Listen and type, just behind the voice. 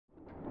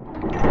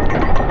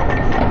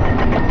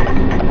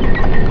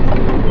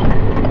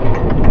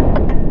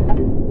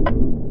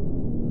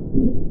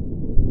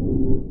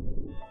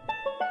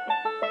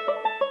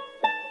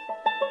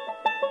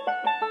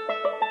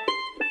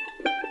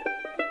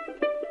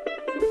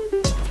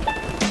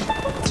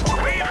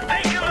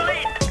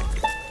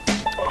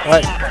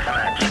Alright.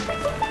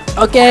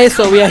 Okay,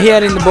 so we are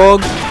here in the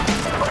bog.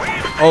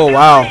 Oh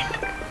wow.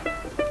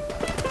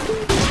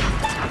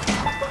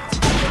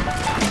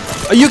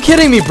 Are you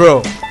kidding me,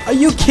 bro? Are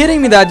you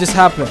kidding me that just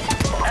happened?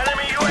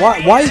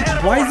 Why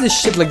is this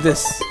shit like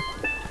this?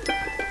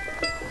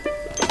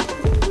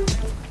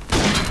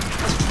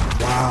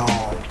 Wow.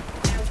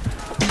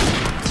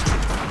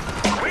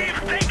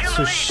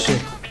 So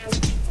shit.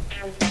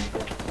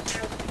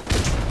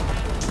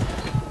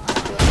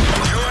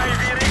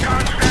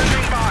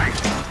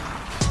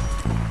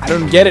 I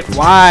don't get it.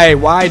 Why?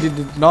 Why did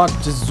it not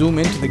just zoom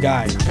into the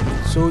guy?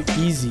 So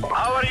easy.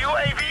 Our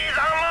UAV is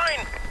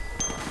online.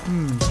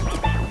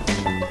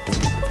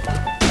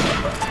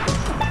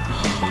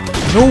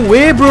 No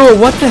way, bro.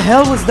 What the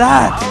hell was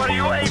that? Our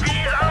UAV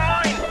is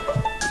online.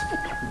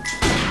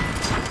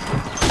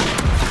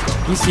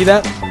 You see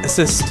that?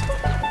 Assist.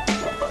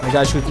 The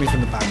guy shoots me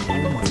from the back.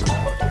 Oh my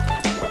god.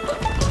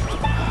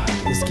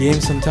 This game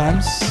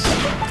sometimes.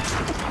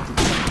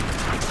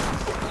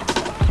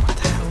 What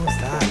the hell was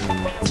that?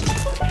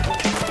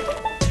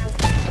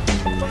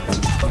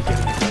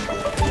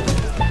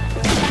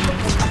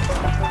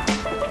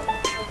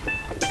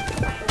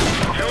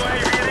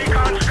 UAV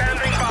recon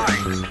standing by.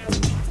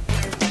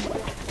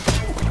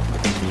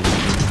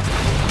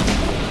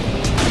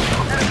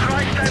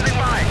 Airstrike standing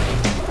by.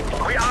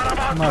 We are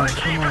about to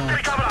achieve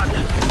victory,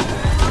 comrades.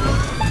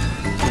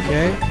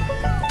 Okay.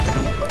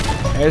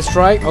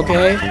 Airstrike.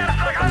 Okay.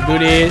 Let's do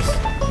this.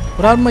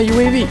 What happened to my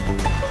UAV?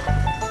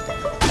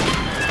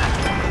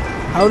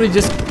 How did it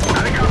just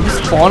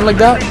spawn like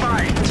that?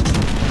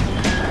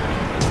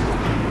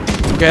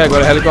 Okay, I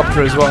got a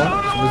helicopter as well.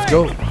 So let's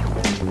go.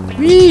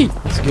 Whee!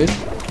 It's good.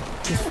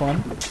 It's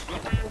fun.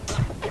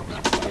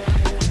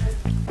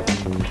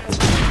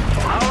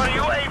 Our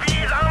UAV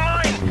is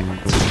online.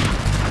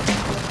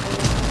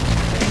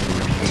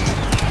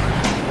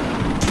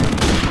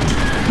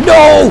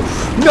 No!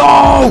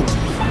 No!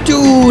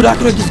 Dude, I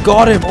could have just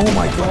got him. Oh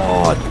my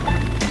god.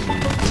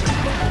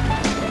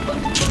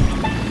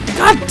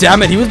 God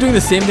damn it, he was doing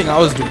the same thing I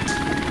was doing.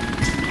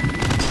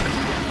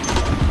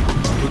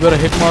 We got a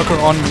hit marker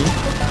on me.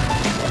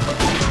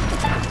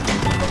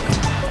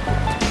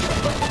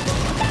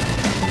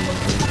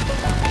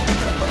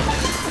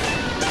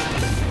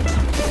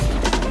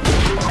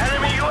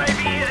 Enemy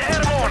UAV is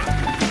airborne.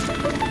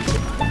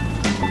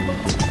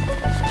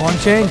 Spawn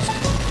changed.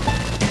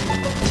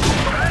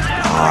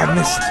 Ah, I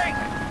missed.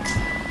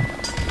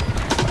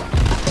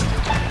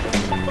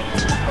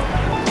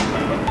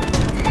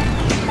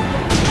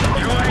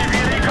 UAV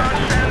recon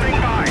standing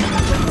by.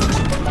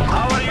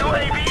 Our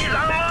UAV is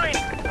online.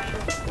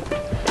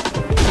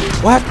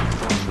 What?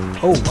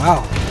 Oh wow.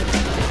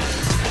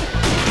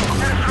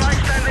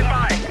 Airstrike standing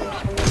by.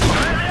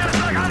 Friendly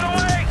airstrike on the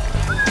way.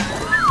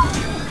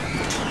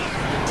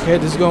 Okay,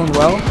 this is going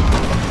well.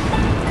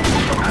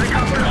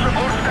 Helicopter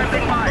support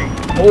standing by.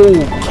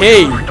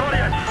 Okay.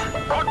 Victorious.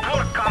 Good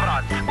work,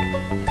 comrades.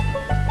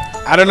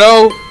 I don't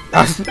know.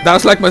 That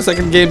was like my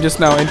second game just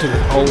now into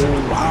it. Oh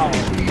wow.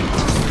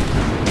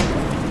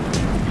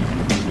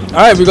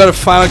 Alright, we got a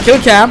final kill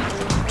cam.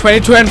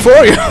 22 and 4.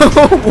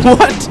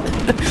 What?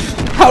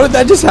 How did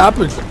that just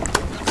happen?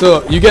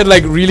 So you get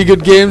like really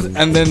good games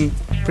and then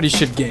pretty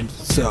shit games.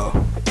 So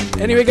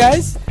anyway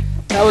guys,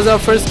 that was our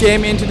first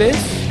game into this.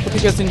 Hope you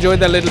guys enjoyed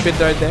that little bit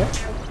right there.